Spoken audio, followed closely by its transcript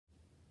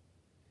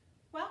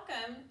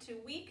welcome to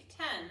week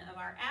 10 of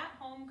our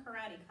at-home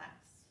karate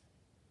class.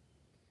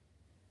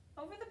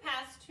 Over the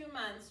past 2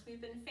 months,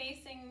 we've been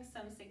facing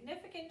some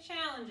significant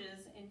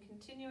challenges in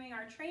continuing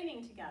our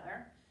training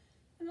together,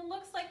 and it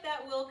looks like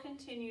that will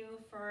continue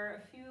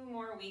for a few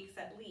more weeks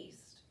at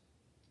least.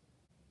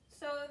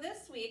 So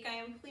this week, I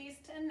am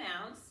pleased to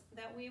announce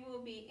that we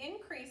will be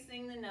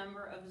increasing the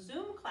number of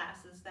Zoom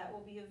classes that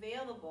will be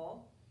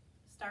available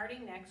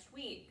starting next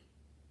week.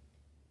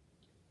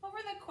 Over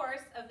the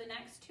course of the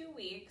next 2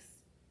 weeks,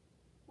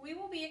 we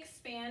will be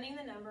expanding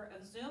the number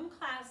of Zoom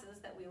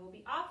classes that we will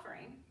be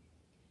offering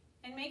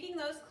and making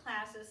those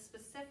classes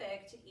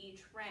specific to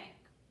each rank.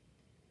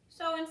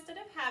 So instead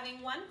of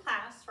having one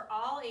class for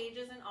all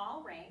ages and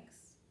all ranks,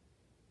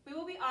 we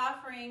will be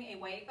offering a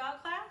white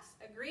belt class,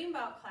 a green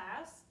belt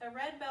class, a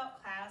red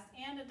belt class,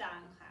 and a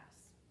dan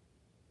class.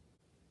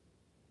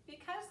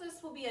 Because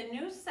this will be a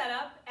new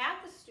setup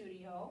at the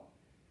studio,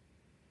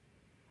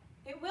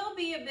 it will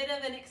be a bit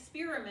of an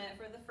experiment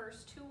for the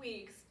first 2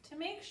 weeks to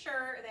make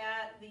sure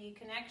that the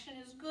connection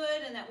is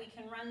good and that we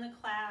can run the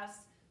class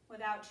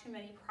without too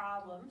many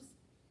problems.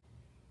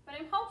 But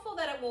I'm hopeful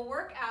that it will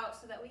work out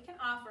so that we can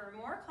offer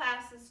more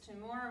classes to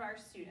more of our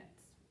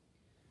students.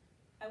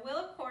 I will,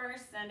 of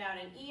course, send out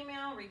an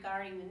email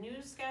regarding the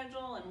new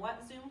schedule and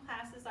what Zoom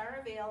classes are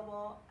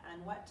available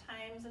and what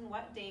times and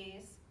what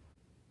days.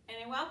 And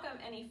I welcome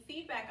any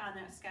feedback on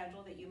that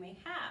schedule that you may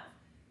have,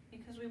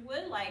 because we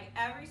would like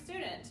every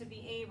student to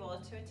be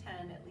able to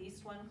attend at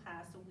least one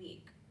class a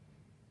week.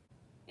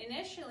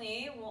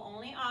 Initially, we'll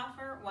only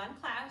offer one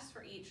class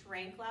for each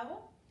rank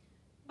level,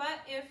 but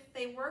if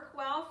they work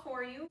well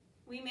for you,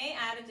 we may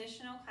add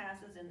additional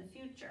classes in the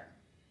future.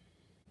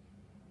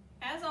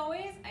 As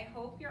always, I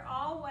hope you're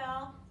all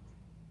well,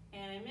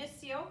 and I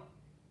miss you,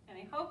 and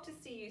I hope to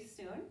see you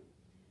soon,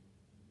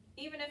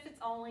 even if it's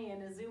only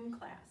in a Zoom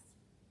class.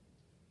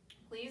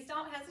 Please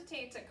don't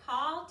hesitate to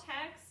call,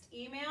 text,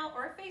 email,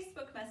 or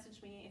Facebook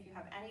message me if you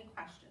have any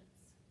questions.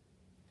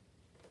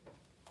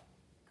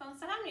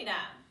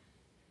 감사합니다.